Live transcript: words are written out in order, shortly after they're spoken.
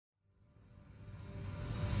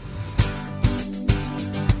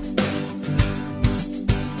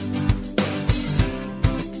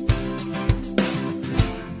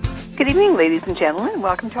Good evening, ladies and gentlemen.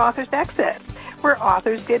 Welcome to Authors Access, where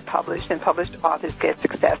authors get published and published authors get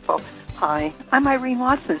successful. Hi, I'm Irene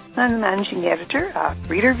Watson. I'm the managing editor of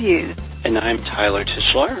Reader Views. And I'm Tyler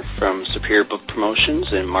Tischler from Superior Book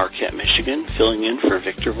Promotions in Marquette, Michigan, filling in for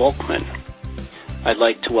Victor Volkman. I'd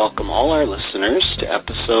like to welcome all our listeners to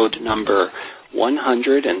episode number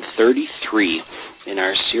 133 in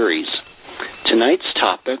our series. Tonight's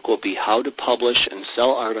topic will be how to publish and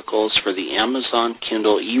sell articles for the Amazon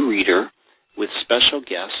Kindle e-reader with special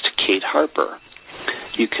guest Kate Harper.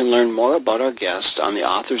 You can learn more about our guest on the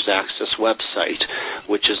Authors Access website,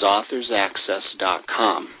 which is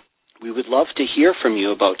authorsaccess.com. We would love to hear from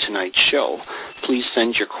you about tonight's show. Please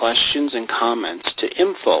send your questions and comments to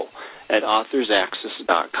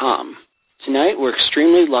info@authorsaccess.com. Tonight, we're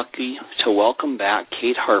extremely lucky to welcome back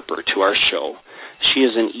Kate Harper to our show. She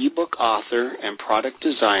is an ebook author and product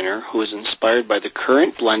designer who is inspired by the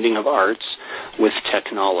current blending of arts with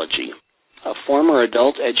technology. A former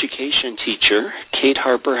adult education teacher, Kate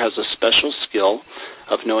Harper has a special skill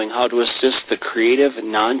of knowing how to assist the creative,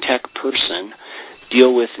 non-tech person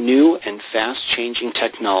deal with new and fast-changing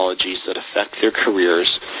technologies that affect their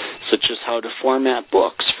careers, such as how to format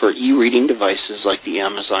books for e-reading devices like the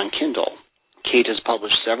Amazon Kindle. Kate has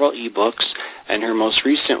published several ebooks, and her most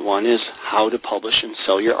recent one is How to Publish and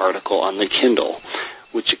Sell Your Article on the Kindle,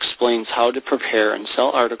 which explains how to prepare and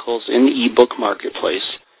sell articles in the ebook marketplace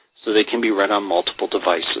so they can be read on multiple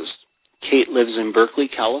devices. Kate lives in Berkeley,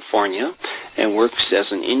 California, and works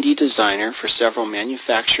as an indie designer for several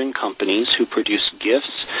manufacturing companies who produce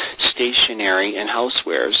gifts, stationery, and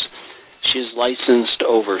housewares. She has licensed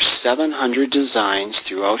over 700 designs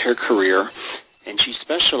throughout her career, and she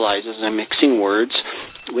specializes in mixing words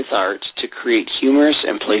with art to create humorous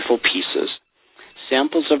and playful pieces.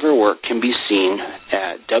 Samples of her work can be seen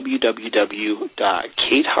at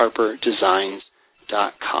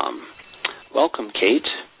www.kateharperdesigns.com. Welcome, Kate.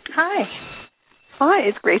 Hi. Hi,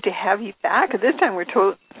 it's great to have you back. This time we're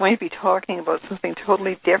going to be talking about something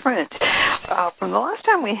totally different from the last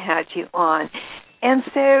time we had you on. And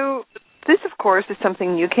so this, of course, is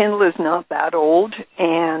something new. Kindle is not that old,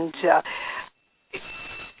 and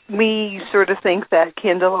we sort of think that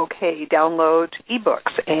Kindle, okay, download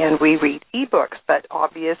ebooks, and we read ebooks, but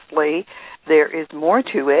obviously there is more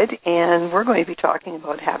to it, and we're going to be talking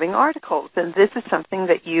about having articles, and this is something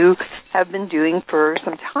that you have been doing for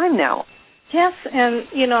some time now. Yes, and,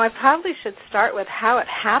 I probably should start with how it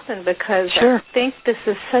happened, because Sure. I think this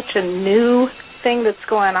is such a new thing that's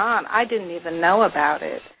going on. I didn't even know about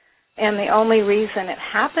it, and the only reason it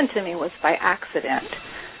happened to me was by accident,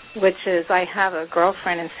 which is I have a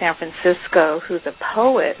girlfriend in San Francisco who's a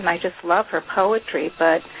poet, and I just love her poetry,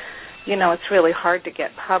 but, it's really hard to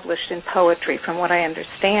get published in poetry from what I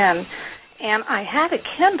understand. And I had a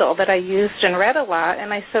Kindle that I used and read a lot,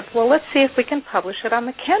 and I said, well, let's see if we can publish it on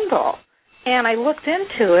the Kindle. And I looked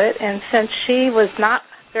into it, and since she was not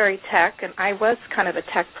very tech, and I was kind of a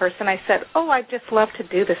tech person, I said, I'd just love to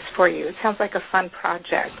do this for you. It sounds like a fun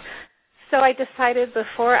project. So I decided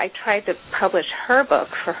before I tried to publish her book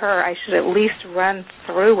for her, I should at least run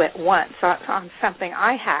through it once on something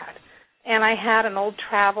I had. And I had an old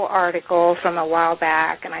travel article from a while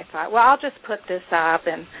back, and I thought, well, I'll just put this up,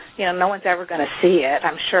 and, no one's ever going to see it,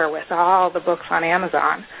 I'm sure, with all the books on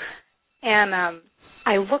Amazon. And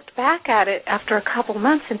I looked back at it after a couple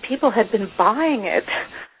months, and people had been buying it,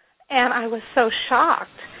 and I was so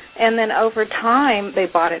shocked. And then over time, they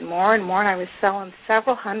bought it more and more, and I was selling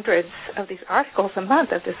several hundreds of these articles a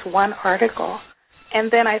month of this one article. And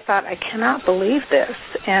then I thought, I cannot believe this.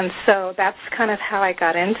 And so that's kind of how I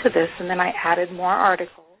got into this, and then I added more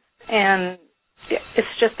articles. And it's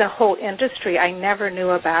just a whole industry I never knew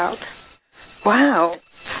about. Wow.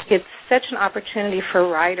 It's such an opportunity for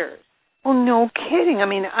writers. Well, no kidding. I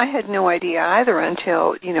mean, I had no idea either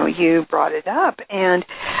until, you brought it up. And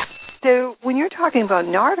so when you're talking about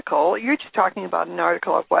an article, you're just talking about an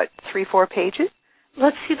article of, 3-4 pages?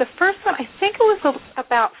 Let's see, the first one, I think it was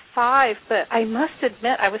about 5, but I must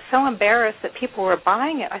admit I was so embarrassed that people were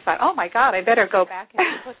buying it. I thought, oh, my God, I better go back and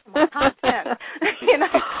put some more content.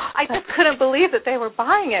 I just couldn't believe that they were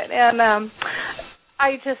buying it. And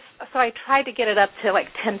so I tried to get it up to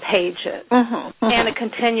 10 pages, and it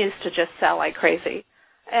continues to just sell like crazy.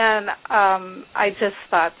 And I just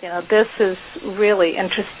thought, this is really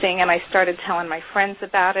interesting, and I started telling my friends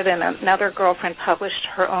about it, and another girlfriend published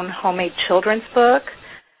her own homemade children's book.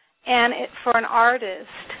 And for an artist,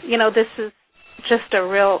 this is just a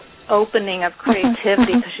real opening of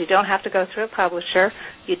creativity because you don't have to go through a publisher.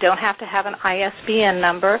 You don't have to have an ISBN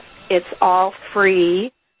number. It's all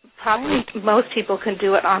free. Probably most people can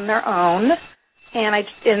do it on their own. And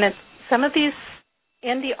some of these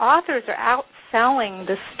indie authors are outselling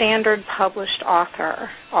the standard published author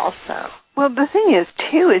also. Well, the thing is,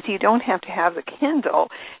 too, is you don't have to have the Kindle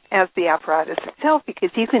as the apparatus itself, because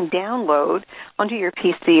you can download onto your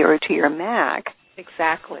PC or to your Mac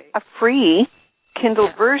exactly a free Kindle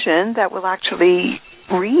version that will actually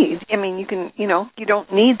read. I mean, you can, you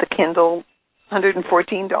don't need the Kindle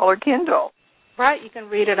 $114 Kindle. Right, you can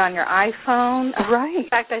read it on your iPhone. Right. In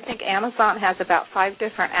fact, I think Amazon has about 5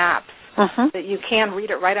 different apps that you can read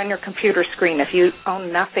it right on your computer screen if you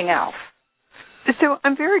own nothing else. So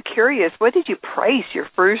I'm very curious, what did you price your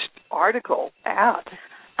first article at?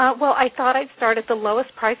 Well, I thought I'd start at the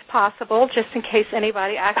lowest price possible, just in case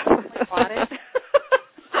anybody accidentally bought it.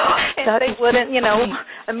 And they wouldn't,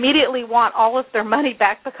 immediately want all of their money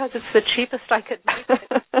back because it's the cheapest I could make it.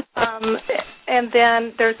 And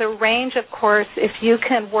then there's a range, of course, if you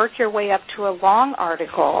can work your way up to a long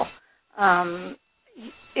article.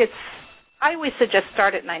 I always suggest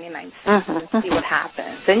start at 99 cents and see what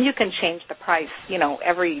happens. Then you can change the price,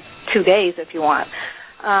 every 2 days if you want.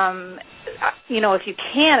 If you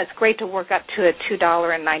can, it's great to work up to a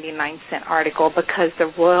 $2.99 article because the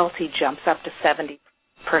royalty jumps up to 70%.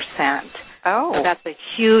 Oh. So that's a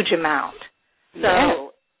huge amount.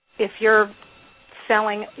 So if you're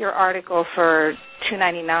selling your article for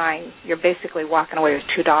 $2.99, you're basically walking away with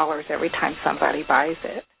 $2 every time somebody buys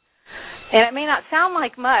it. And it may not sound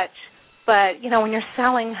like much, but, when you're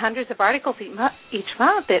selling hundreds of articles each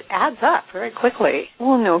month, it adds up very quickly.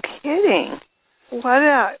 Well, no kidding.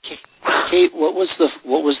 Kate, what was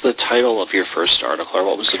the title of your first article, or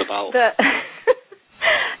what was it about?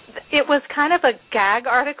 It was kind of a gag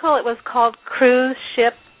article. It was called Cruise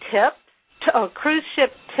Ship Tips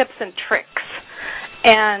and Tricks.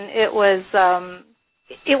 And it was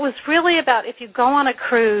really about if you go on a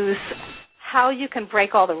cruise, how you can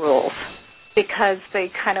break all the rules, because they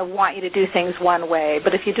kind of want you to do things one way,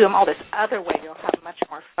 but if you do them all this other way, you'll have much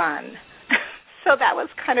more fun. So that was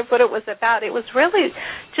kind of what it was about. It was really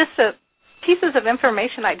just pieces of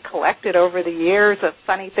information I'd collected over the years of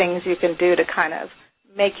funny things you can do to kind of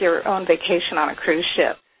make your own vacation on a cruise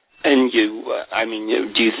ship. And do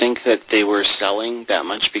you think that they were selling that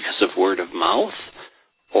much because of word of mouth,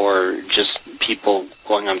 or just people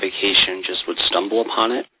going on vacation just would stumble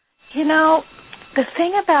upon it? The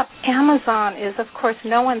thing about Amazon is, of course,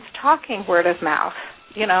 no one's talking word of mouth.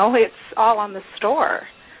 It's all on the store.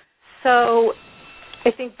 So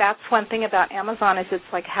I think that's one thing about Amazon is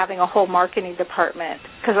it's like having a whole marketing department,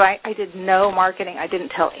 because I did no marketing. I didn't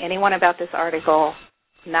tell anyone about this article,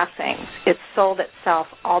 nothing. It sold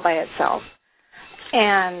itself all by itself.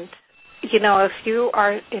 And, if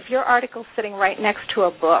your article's sitting right next to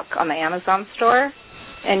a book on the Amazon store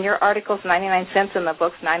and your article's 99 cents and the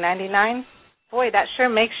book's $9.99, boy, that sure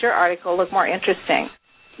makes your article look more interesting.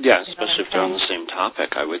 Yeah, especially if they're on the same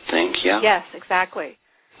topic, I would think, yeah. Yes, exactly.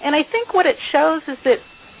 And I think what it shows is that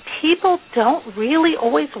people don't really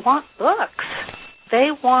always want books.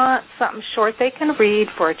 They want something short they can read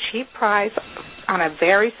for a cheap price on a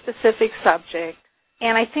very specific subject.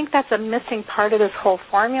 And I think that's a missing part of this whole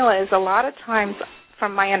formula is a lot of times,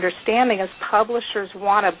 from my understanding, is publishers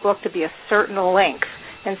want a book to be a certain length.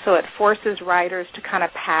 And so it forces writers to kind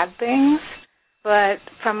of pad things. But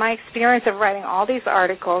from my experience of writing all these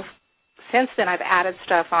articles, since then I've added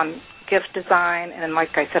stuff on gift design and,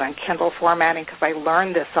 like I said, on Kindle formatting, because I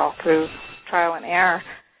learned this all through trial and error,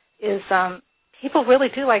 is people really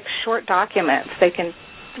do like short documents. They can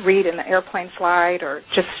read in the airplane flight or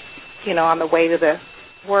just, on the way to the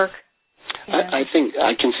work. I think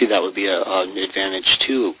I can see that would be an advantage,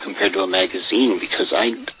 too, compared to a magazine, because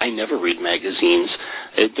I never read magazines.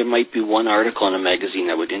 There might be one article in a magazine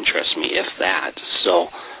that would interest me, if that.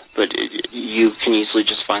 But you can easily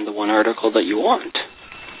just find the one article that you want.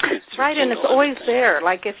 Right, and it's always there.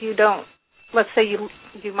 Like if you don't, let's say you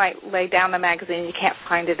might lay down the magazine and you can't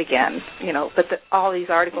find it again, but all these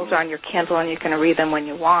articles are on your Kindle and you can read them when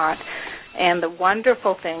you want. And the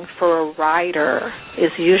wonderful thing for a writer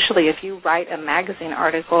is usually if you write a magazine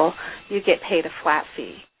article, you get paid a flat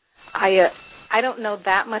fee. I don't know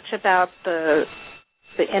that much about the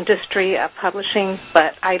industry of publishing,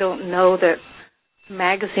 but I don't know that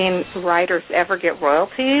magazine writers ever get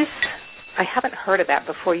royalties. I haven't heard of that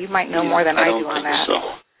before. You might know more than I do on that.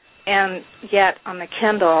 So. And yet on the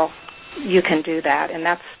Kindle, you can do that, and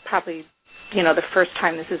that's probably, the first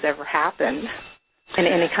time this has ever happened in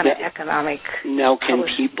any kind of economic. Now, can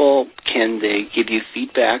they give you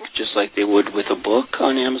feedback just like they would with a book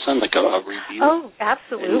on Amazon, like a review? Oh,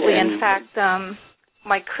 absolutely. In fact,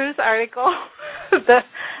 my cruise article,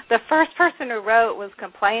 the first person who wrote was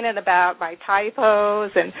complaining about my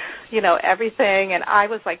typos and, everything, and I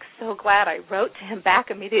was so glad I wrote to him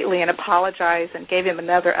back immediately and apologized and gave him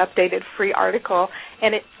another updated free article.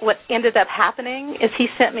 And what ended up happening is he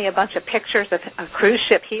sent me a bunch of pictures of a cruise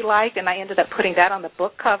ship he liked, and I ended up putting that on the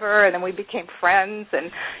book cover, and then we became friends.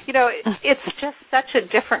 And, it's just such a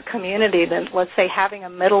different community than, let's say, having a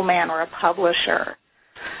middleman or a publisher.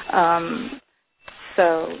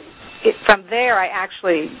 From there, I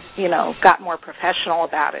actually, got more professional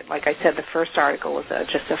about it. Like I said, the first article was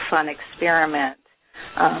just a fun experiment.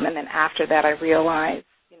 And then after that, I realized,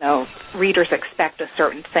 readers expect a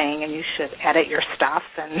certain thing, and you should edit your stuff,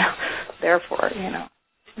 and therefore,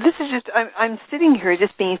 This is just, I'm sitting here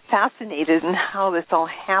just being fascinated in how this all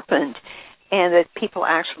happened, and that people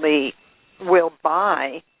actually will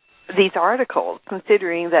buy these articles,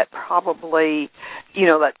 considering that probably,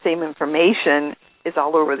 that same information is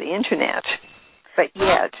all over the Internet, but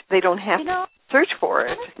yet they don't have to search for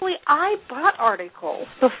it. Honestly, I bought articles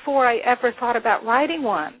before I ever thought about writing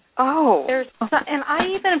one. Oh. And I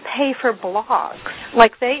even pay for blogs.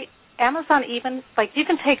 Amazon even, you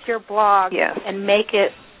can take your blog and make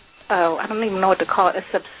it, I don't even know what to call it, a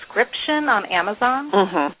subscription on Amazon,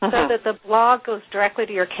 so that the blog goes directly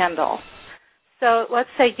to your Kindle. So let's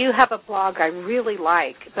say you have a blog I really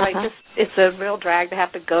like, but it's a real drag to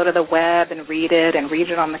have to go to the web and read it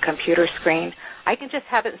on the computer screen. I can just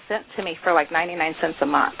have it sent to me for 99 cents a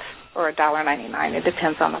month or $1.99. It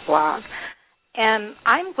depends on the blog. And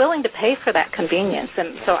I'm willing to pay for that convenience.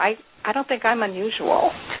 And so I don't think I'm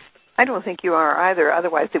unusual. I don't think you are either.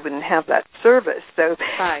 Otherwise, they wouldn't have that service. So,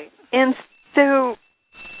 right. And so,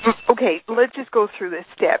 okay, let's just go through this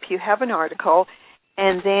step. You have an article,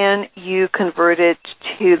 and then you convert it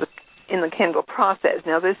in the Kindle process.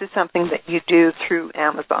 Now, this is something that you do through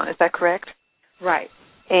Amazon. Is that correct? Right.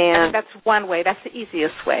 And that's one way. That's the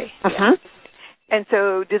easiest way. Yeah. And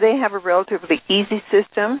so do they have a relatively easy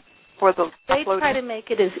system for the uploading? They try to make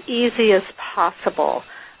it as easy as possible.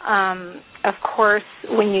 Of course,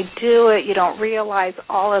 when you do it, you don't realize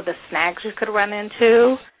all of the snags you could run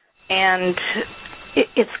into. And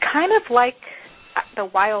it's kind of like the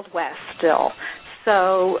Wild West still.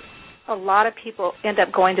 So a lot of people end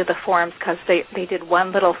up going to the forums because they did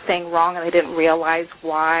one little thing wrong and they didn't realize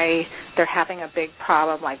why they're having a big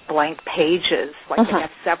problem, like blank pages. They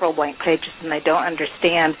have several blank pages and they don't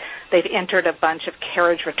understand. They've entered a bunch of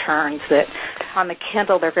carriage returns that on the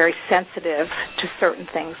Kindle they're very sensitive to certain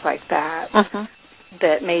things like that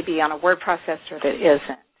that may be on a word processor that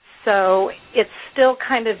isn't. So it's still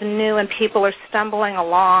kind of new and people are stumbling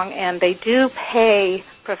along, and they do pay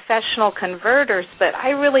professional converters, but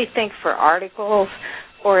I really think for articles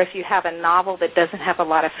or if you have a novel that doesn't have a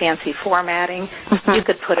lot of fancy formatting, you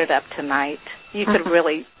could put it up tonight. You could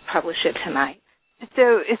really publish it tonight.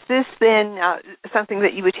 So is this then something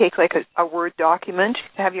that you would take like a Word document,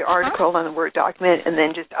 have your article on a Word document, and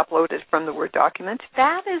then just upload it from the Word document?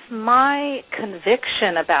 That is my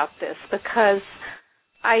conviction about this, because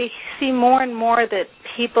I see more and more that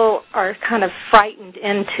people are kind of frightened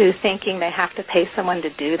into thinking they have to pay someone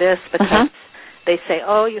to do this because they say,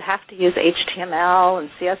 oh, you have to use HTML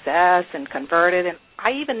and CSS and convert it. And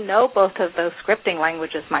I even know both of those scripting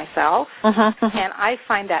languages myself, and I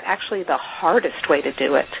find that actually the hardest way to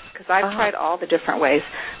do it because I've tried all the different ways.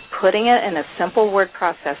 Putting it in a simple word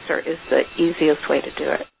processor is the easiest way to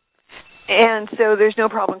do it. And so there's no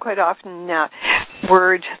problem. Quite often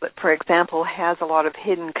Word, for example, has a lot of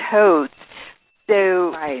hidden codes.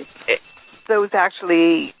 So those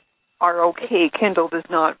actually are okay. Kindle does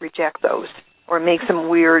not reject those or make some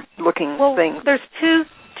weird-looking things. There's two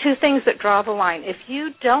things that draw the line. If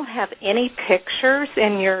you don't have any pictures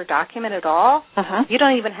in your document at all, you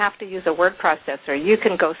don't even have to use a word processor. You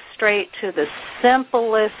can go straight to the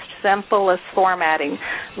simplest formatting,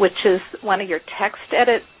 which is one of your text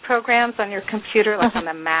edit programs on your computer, like on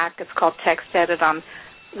the Mac. It's called TextEdit. On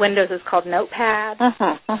Windows, it's called Notepad.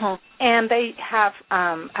 And they have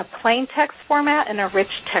a plain text format and a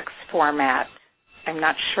rich text format. I'm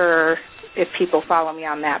not sure if people follow me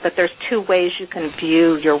on that, but there's two ways you can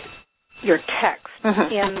view your text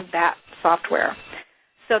in that software.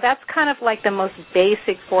 So that's kind of like the most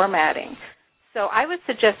basic formatting. So I would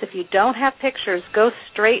suggest if you don't have pictures, go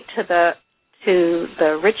straight to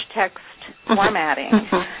the rich text formatting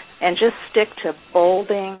and just stick to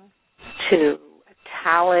bolding, to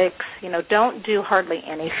italics. Don't do hardly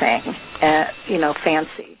anything,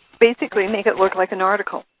 fancy. Basically, make it look like an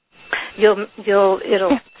article.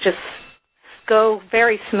 It'll just go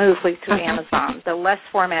very smoothly through Amazon. The less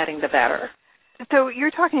formatting, the better. So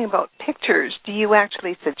you're talking about pictures. Do you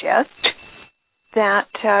actually suggest that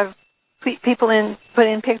people put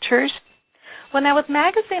in pictures? Well, now with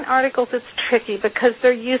magazine articles, it's tricky because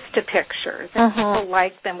they're used to pictures, and people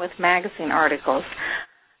like them with magazine articles.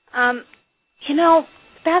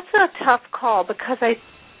 That's a tough call because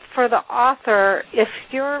for the author, if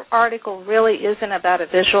your article really isn't about a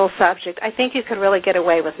visual subject, I think you could really get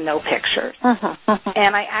away with no pictures.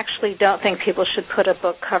 And I actually don't think people should put a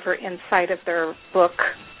book cover inside of their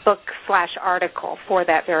book/article for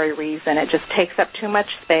that very reason. It just takes up too much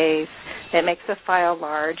space. It makes the file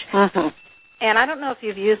large. And I don't know if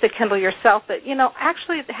you've used a Kindle yourself, but,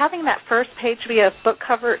 actually having that first page be a book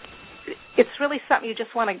cover, it's really something you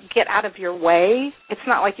just want to get out of your way. It's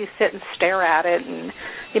not like you sit and stare at it and,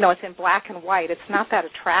 it's in black and white. It's not that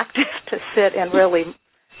attractive to sit and really,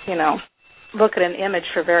 look at an image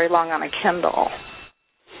for very long on a Kindle.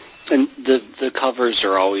 And the covers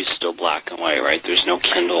are always still black and white, right? There's no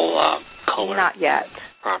Kindle color. Not yet.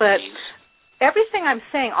 Properties. But everything I'm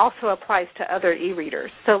saying also applies to other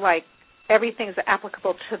e-readers. So, everything is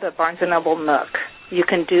applicable to the Barnes & Noble Nook. You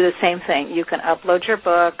can do the same thing. You can upload your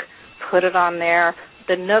book, put it on there.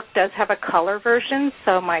 The Nook does have a color version,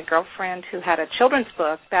 so my girlfriend who had a children's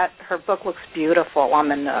book, her book looks beautiful on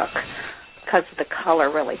the Nook because the color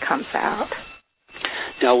really comes out.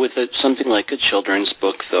 Now, with something like a children's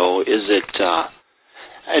book, though, is it,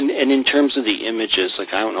 and in terms of the images, I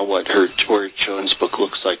don't know what her children's book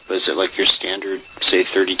looks like, but is it like your standard, say,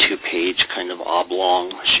 32-page kind of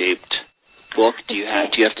oblong-shaped book? Do you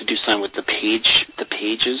have to do something with the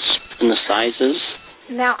pages and the sizes?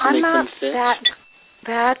 Now, I'm not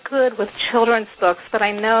that good with children's books, but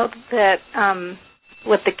I know that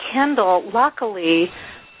with the Kindle, luckily,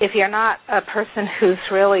 if you're not a person who's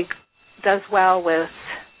really does well with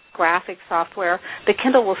graphic software, the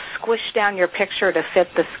Kindle will squish down your picture to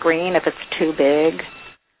fit the screen if it's too big.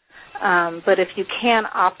 But if you can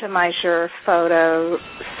optimize your photo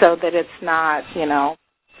so that it's not,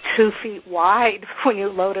 2 feet wide when you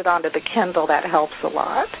load it onto the Kindle, that helps a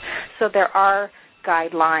lot. So there are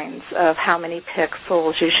guidelines of how many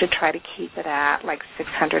pixels you should try to keep it at, like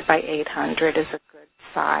 600 by 800 is a good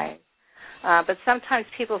size. But sometimes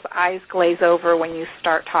people's eyes glaze over when you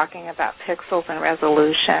start talking about pixels and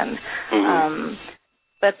resolution.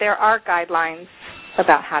 But there are guidelines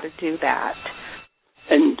about how to do that.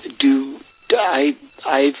 And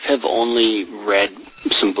I have only read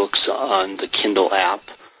some books on the Kindle app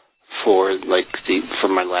for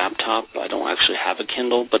my laptop. I don't actually have a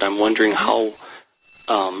Kindle, but I'm wondering how,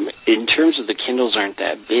 in terms of the Kindles aren't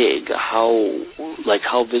that big,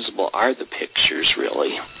 how visible are the pictures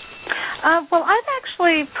really? Well, I've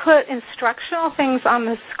actually put instructional things on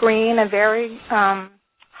the screen and very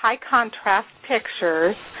high contrast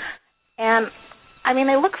pictures, and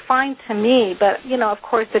they look fine to me, but of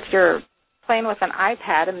course if you're playing with an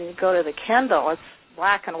iPad and you go to the Kindle, it's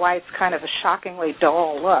black and white's kind of a shockingly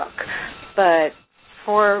dull look. But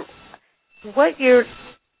for what you're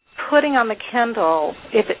putting on the Kindle,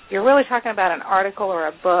 if you're really talking about an article or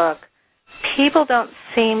a book, people don't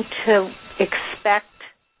seem to expect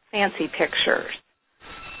fancy pictures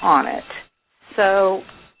on it. So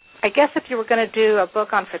I guess if you were going to do a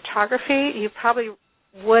book on photography, you probably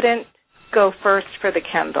wouldn't go first for the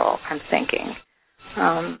Kindle, I'm thinking,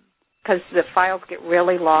 because the files get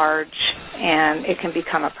really large and it can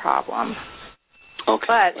become a problem. Okay.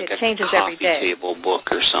 But it changes every day. A coffee table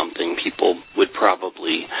book or something, people would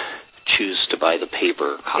probably choose to buy the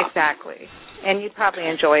paper copy. Exactly. And you'd probably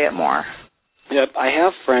enjoy it more. Yep, I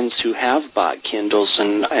have friends who have bought Kindles,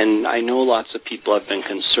 and I know lots of people have been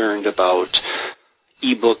concerned about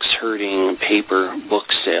e-books hurting paper book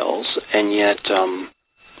sales, and yet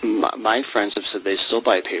my friends have said they still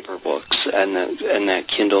buy paper books, and that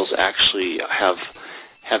Kindles actually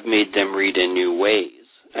have made them read in new ways.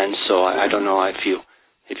 And so I don't know if you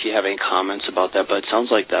have any comments about that, but it sounds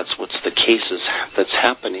like that's the case that's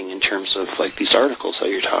happening in terms of these articles that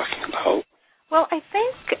you're talking about. Well, I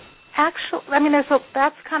think actually,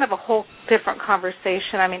 that's kind of a whole different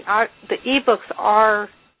conversation. The e-books are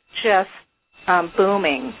just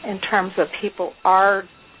booming in terms of people are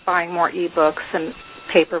buying more e-books and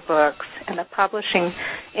paper books, and the publishing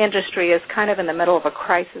industry is kind of in the middle of a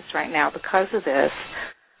crisis right now because of this.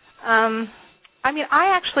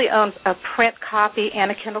 I actually own a print copy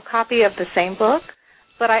and a Kindle copy of the same book,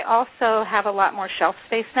 but I also have a lot more shelf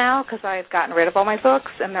space now because I've gotten rid of all my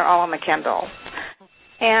books, and they're all on the Kindle.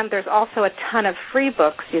 And there's also a ton of free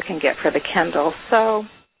books you can get for the Kindle. So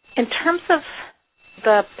in terms of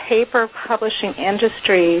the paper publishing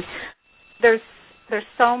industry, there's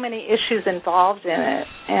so many issues involved in it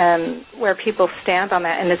and where people stand on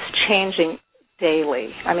that, and it's changing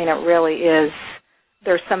daily. It really is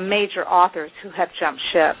there's some major authors who have jumped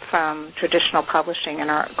ship from traditional publishing and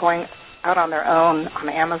are going out on their own on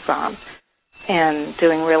Amazon and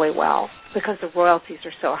doing really well because the royalties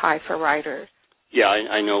are so high for writers. Yeah,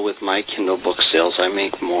 I know with my Kindle book sales, I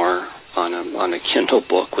make more on a Kindle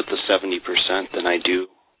book with the 70% than I do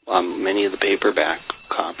on many of the paperback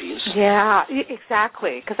copies. Yeah,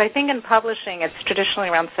 exactly. Because I think in publishing, it's traditionally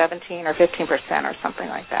around 17 or 15% or something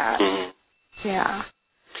like that. Mm-hmm. Yeah.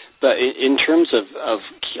 But in terms of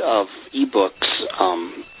ebooks,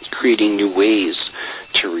 creating new ways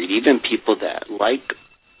to read, even people that like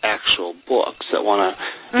actual books that want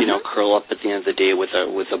to, you know, curl up at the end of the day with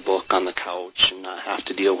a book on the couch and not have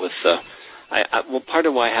to deal with the. Well, part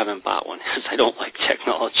of why I haven't bought one is I don't like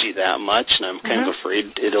technology that much, and I'm kind of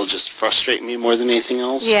afraid it'll just frustrate me more than anything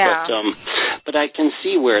else. Yeah. But I can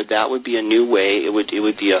see where that would be a new way. It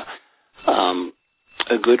would be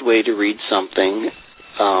a good way to read something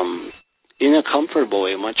in a comfortable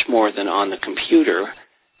way, much more than on the computer,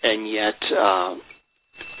 and yet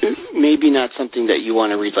maybe not something that you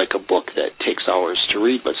want to read like a book that takes hours to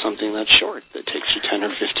read, but something that's short, that takes you 10 or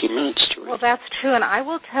 15 minutes to read. Well, that's true, and I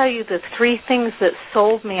will tell you the three things that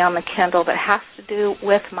sold me on the Kindle that has to do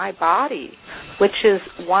with my body, which is,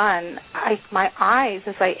 one, my eyes,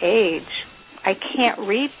 as I age, I can't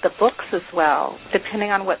read the books as well,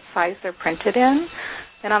 depending on what size they're printed in.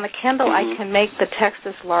 And on the Kindle, I can make the text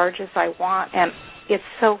as large as I want, and it's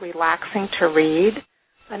so relaxing to read.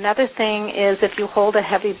 Another thing is if you hold a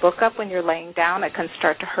heavy book up when you're laying down, it can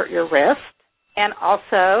start to hurt your wrist. And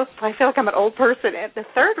also, I feel like I'm an old person. The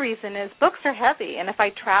third reason is books are heavy, and if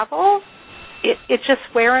I travel, it just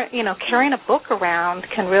carrying a book around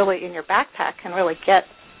can really, in your backpack, can really get,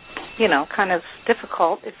 kind of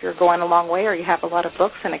difficult if you're going a long way or you have a lot of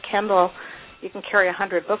books. In a Kindle, you can carry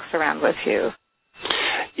 100 books around with you.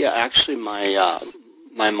 Yeah, actually,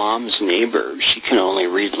 my mom's neighbor, she can only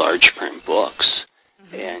read large print books.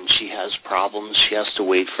 And she has problems. She has to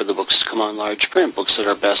wait for the books to come on large print. Books that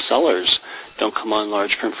are bestsellers don't come on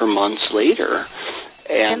large print for months later.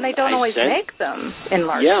 And they don't always make them in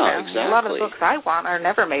large print. Yeah, exactly. A lot of the books I want are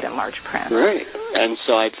never made in large print. Right. And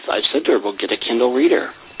so I've said to her, well, get a Kindle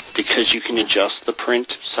reader because you can adjust the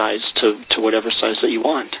print size to whatever size that you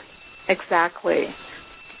want. Exactly.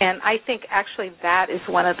 And I think actually that is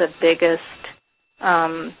one of the biggest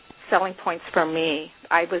selling points for me.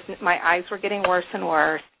 My eyes were getting worse and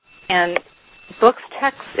worse, and books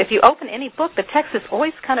text, if you open any book, the text is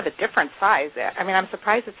always kind of a different size. I mean, I'm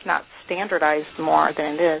surprised it's not standardized more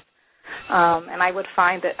than it is. And I would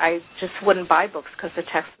find that I just wouldn't buy books because the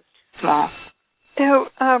text was too small. So,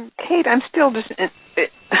 Kate, I'm still just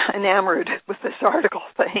enamored with this article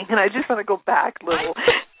thing, and I just want to go back a little.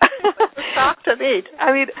 Shock to me.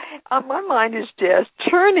 I mean, my mind is just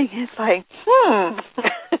churning. It's like,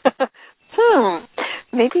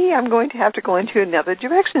 maybe I'm going to have to go into another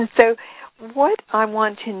direction. So what I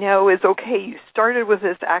want to know is, okay, you started with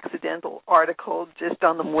this accidental article just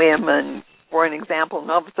on the whim and for an example,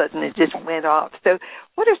 and all of a sudden it just went off. So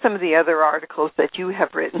what are some of the other articles that you have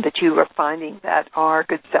written that you are finding that are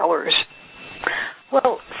good sellers?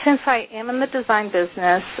 Well, since I am in the design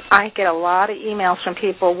business, I get a lot of emails from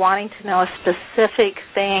people wanting to know a specific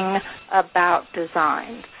thing about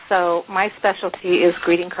design. So my specialty is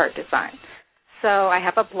greeting card design. So I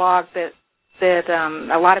have a blog that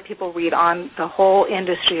a lot of people read on the whole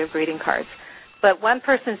industry of greeting cards. But one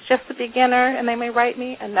person's just a beginner, and they may write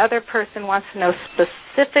me. Another person wants to know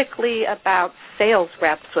specifically about sales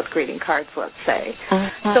reps with greeting cards, let's say.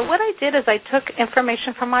 Mm-hmm. So what I did is I took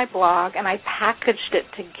information from my blog, and I packaged it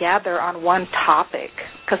together on one topic,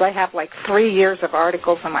 because I have like 3 years of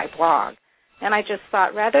articles on my blog. And I just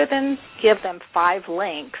thought, rather than give them 5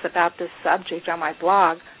 links about this subject on my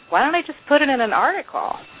blog, why don't I just put it in an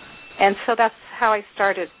article? And so that's how I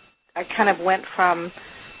started. I kind of went from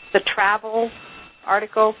the travel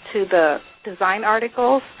article to the design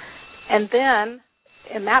articles. And then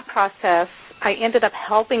in that process, I ended up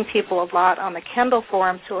helping people a lot on the Kindle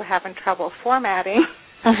forums who were having trouble formatting.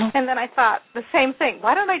 Mm-hmm. And then I thought the same thing.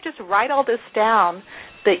 Why don't I just write all this down,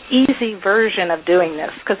 the easy version of doing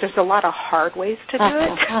this, because there's a lot of hard ways to do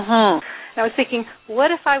it. And I was thinking,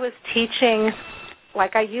 what if I was teaching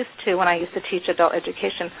like I used to when I used to teach adult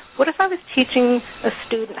education? What if I was teaching a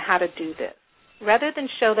student how to do this? Rather than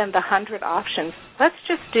show them the 100 options, let's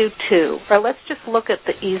just do 2, or let's just look at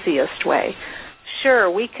the easiest way. Sure,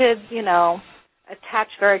 we could, attach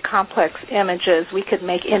very complex images. We could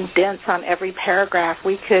make indents on every paragraph.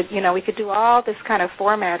 We could do all this kind of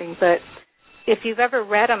formatting, but if you've ever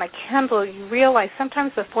read on a Kindle, you realize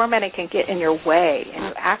sometimes the formatting can get in your way, and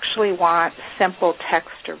you actually want simple text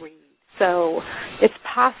to read. So it's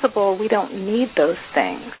possible we don't need those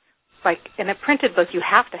things. Like in a printed book, you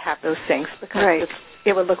have to have those things because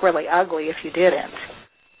it would look really ugly if you didn't.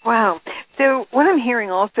 Wow. So what I'm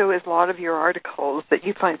hearing also is a lot of your articles that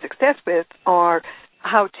you find success with are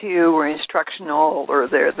how-to or instructional, or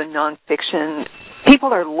they're the nonfiction.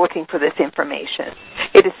 People are looking for this information.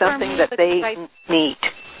 It is something that they need.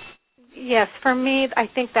 Yes, for me, I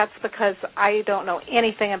think that's because I don't know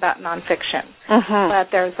anything about nonfiction. But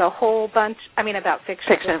there's a whole bunch, about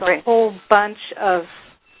fiction. There's a whole bunch of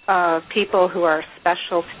people who are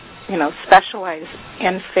specialized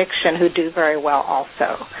in fiction who do very well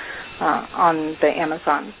also on the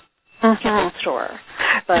Amazon Kindle store.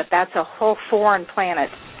 But that's a whole foreign planet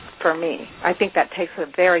for me. I think that takes a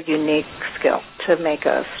very unique skill to make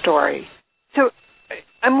a story. So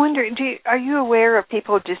I'm wondering, are you aware of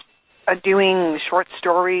people just doing short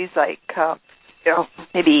stories, like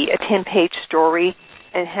maybe a 10-page story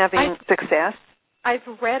and having success? I've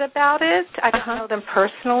read about it. I don't know them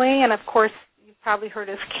personally, and of course, you've probably heard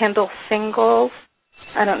of Kindle singles.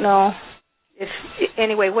 I don't know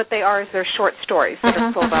anyway, what they are is they're short stories that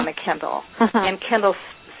are sold on the Kindle, and Kindle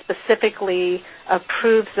specifically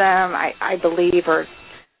approves them, I believe, or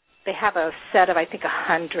they have a set of, I think,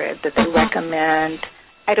 100 that they recommend.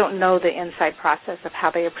 I don't know the inside process of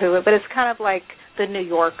how they approve it, but it's kind of like the New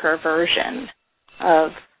Yorker version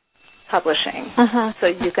of publishing. So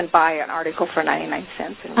you can buy an article for 99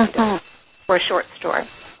 cents and read it, or a short story.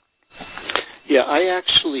 Yeah,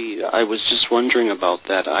 I was just wondering about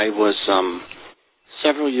that. I was,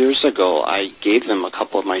 several years ago, I gave them a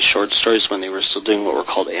couple of my short stories when they were still doing what were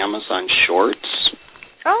called Amazon Shorts.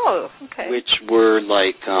 Oh, okay. Which were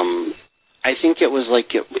like, I think it was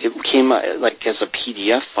like, it came like as a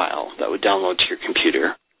PDF file that would download to your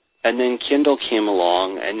computer. And then Kindle came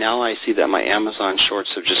along, and now I see that my Amazon Shorts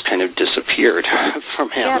have just kind of disappeared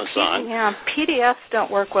from Amazon. PDFs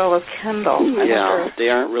don't work well with Kindle. They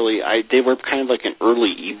aren't really. They were kind of like an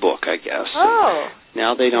early ebook, I guess. Oh.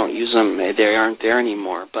 Now they don't use them. They aren't there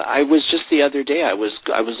anymore. But I was just the other day. I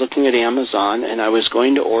was looking at Amazon, and I was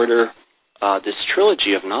going to order this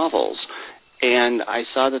trilogy of novels. And I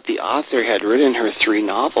saw that the author had written her 3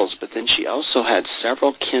 novels, but then she also had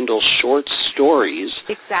several Kindle short stories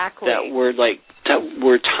that were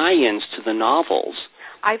tie-ins to the novels.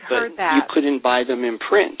 I've heard that. You couldn't buy them in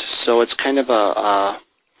print, so it's kind of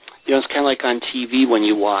it's kind of like on TV when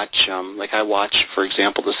you watch, like I watch, for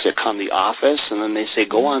example, the sitcom The Office, and then they say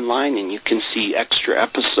go online and you can see extra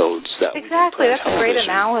episodes that Exactly, that's a great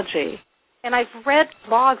analogy. And I've read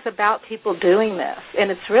blogs about people doing this, and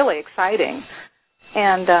it's really exciting.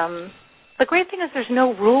 And the great thing is there's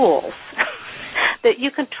no rules, that you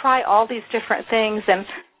can try all these different things. And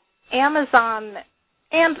Amazon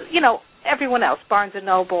and, everyone else, Barnes &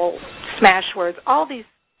 Noble, Smashwords, all these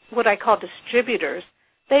what I call distributors,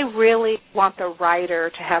 they really want the writer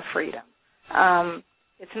to have freedom.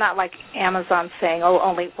 It's not like Amazon saying,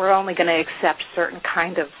 we're only going to accept certain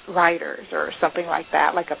kind of writers or something like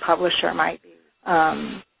that, like a publisher might be.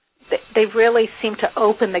 They really seem to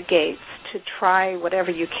open the gates to try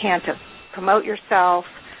whatever you can to promote yourself.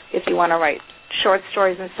 If you want to write short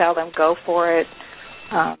stories and sell them, go for it.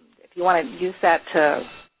 If you want to use that to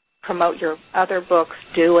promote your other books,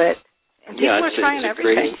 do it. And people are trying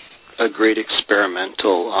everything. A great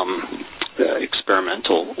experimental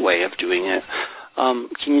way of doing it.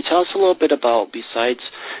 Can you tell us a little bit about, besides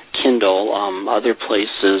Kindle, other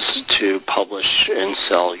places to publish and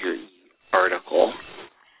sell your article?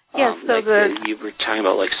 Yes, you were talking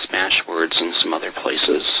about like Smashwords and some other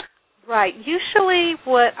places. Right. Usually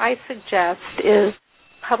what I suggest is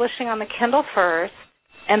publishing on the Kindle first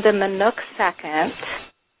and then the Nook second.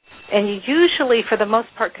 And you usually, for the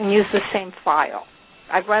most part, can use the same file.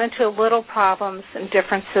 I've run into little problems and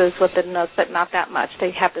differences with the Nook, but not that much.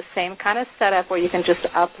 They have the same kind of setup where you can just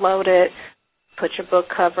upload it, put your book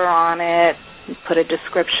cover on it, put a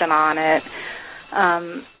description on it.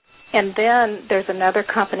 And then there's another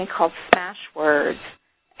company called Smashwords,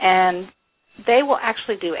 and they will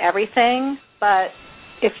actually do everything, but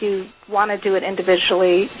if you want to do it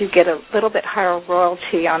individually, you get a little bit higher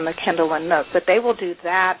royalty on the Kindle and Nook, but they will do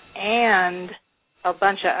that and a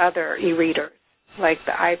bunch of other e-readers, like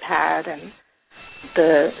the iPad and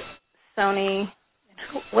the Sony.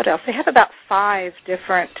 What else? They have about 5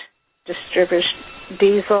 different distributors: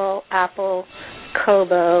 Diesel, Apple,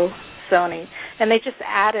 Kobo, Sony. And they just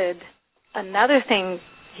added another thing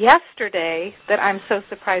yesterday that I'm so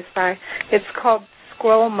surprised by. It's called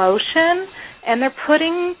Scroll Motion, and they're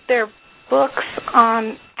putting their books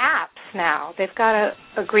on apps now. They've got an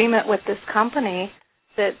agreement with this company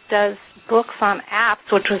that does books on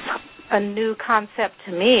apps, which was a new concept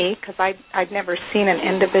to me because I'd never seen an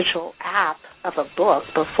individual app of a book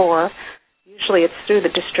before. Usually it's through the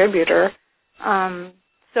distributor.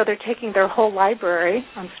 So they're taking their whole library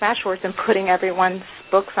on Smashwords and putting everyone's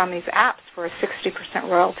books on these apps for a 60%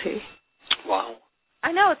 royalty. Wow.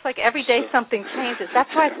 I know, it's like every day something changes. That's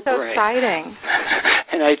why it's so exciting.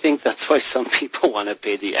 And I think that's why some people want to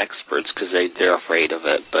pay the experts because they're afraid of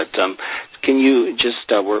it. But can you just,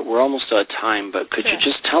 we're almost out of time, but could you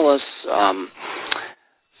just tell us,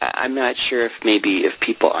 I'm not sure if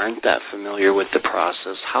people aren't that familiar with the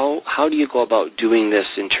process, how do you go about doing this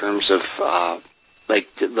in terms of,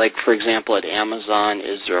 like for example, at Amazon,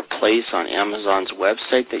 is there a place on Amazon's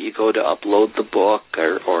website that you go to upload the book,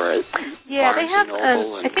 or at Barnes &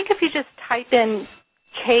 Noble? I think if you just type in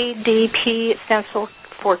KDP, it stands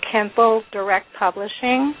for Kindle Direct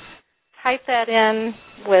Publishing, type that in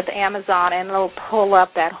with Amazon, and it'll pull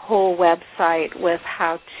up that whole website with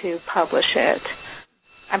how to publish it.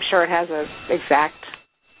 I'm sure it has an exact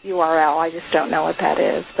URL. I just don't know what that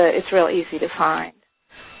is, but it's real easy to find.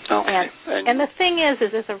 Okay. And the thing is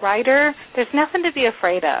as a writer, there's nothing to be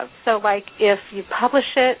afraid of. So, like, if you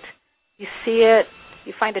publish it, you see it,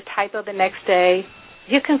 you find a typo the next day,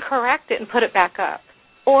 you can correct it and put it back up.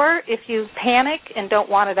 Or if you panic and don't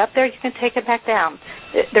want it up there, you can take it back down.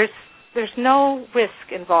 There's no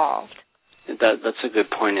risk involved. That's a good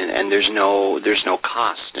point, and there's no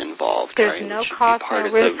cost involved. There's right? no cost, no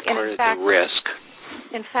risk. Part of the risk.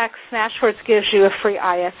 In fact, Smashwords gives you a free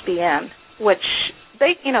ISBN, which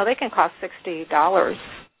they can cost $60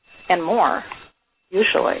 and more,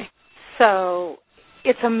 usually. So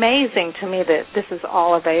it's amazing to me that this is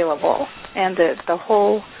all available, and that the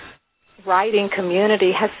whole writing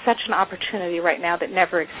community has such an opportunity right now that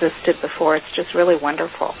never existed before. It's just really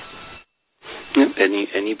wonderful.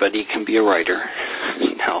 Anybody can be a writer,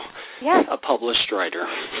 Yes. A published writer.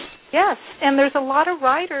 Yes, and there's a lot of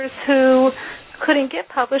writers who couldn't get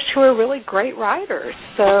published who are really great writers.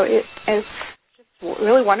 So it's just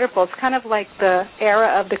really wonderful. It's kind of like the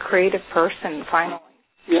era of the creative person, finally.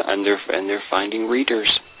 Yeah, and they're finding readers.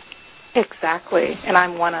 Exactly, and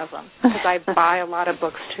I'm one of them because I buy a lot of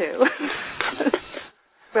books too.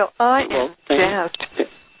 Well, I am jazzed.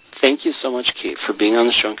 Thank you so much, Kate, for being on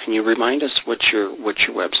the show. Can you remind us what your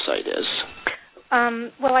website is?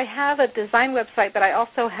 Well, I have a design website, but I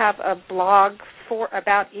also have a blog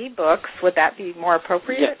about ebooks. Would that be more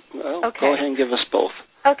appropriate? Yeah. Well, okay. Go ahead and give us both.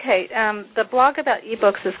 Okay. The blog about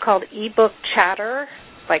ebooks is called eBook Chatter,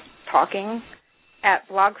 like talking, at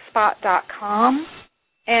blogspot.com.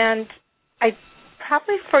 And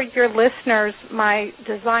probably for your listeners, my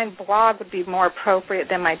design blog would be more appropriate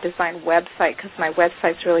than my design website because my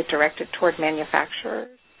website's really directed toward manufacturers.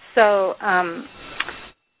 So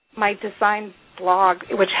my design blog,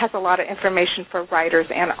 which has a lot of information for writers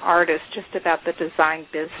and artists just about the design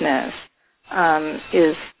business,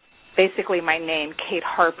 is basically my name, Kate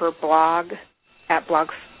Harper Blog, at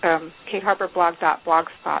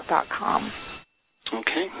kateharperblog.blogspot.com.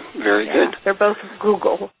 Okay, very good. They're both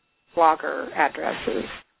Google blogger addresses.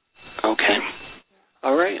 Okay.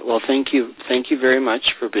 All right. Well, thank you very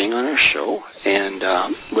much for being on our show. And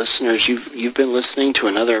listeners, you've been listening to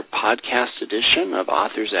another podcast edition of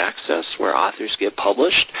Authors Access, where authors get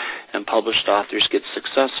published and published authors get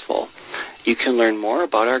successful. You can learn more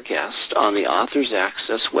about our guest on the Authors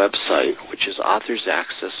Access website, which is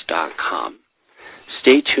authorsaccess.com.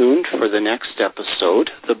 Stay tuned for the next episode,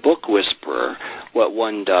 The Book Whisperer, What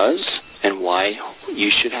One Does and Why You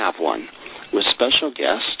Should Have One, with special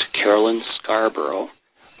guest Carolyn Scarborough.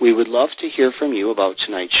 We would love to hear from you about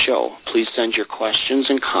tonight's show. Please send your questions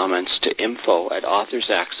and comments to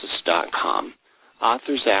info@authorsaccess.com.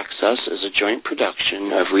 Authors Access is a joint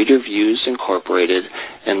production of Reader Views Incorporated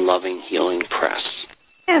and Loving Healing Press.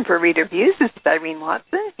 And for Reader Views, this is Irene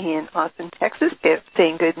Watson in Austin, Texas,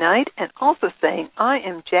 saying good night and also saying I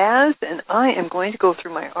am jazzed and I am going to go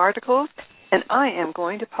through my articles and I am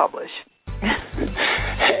going to publish.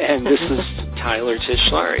 And this is Tyler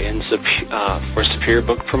Tischler for Superior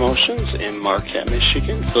Book Promotions in Marquette,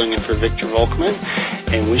 Michigan, filling in for Victor Volkman,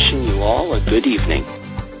 and wishing you all a good evening.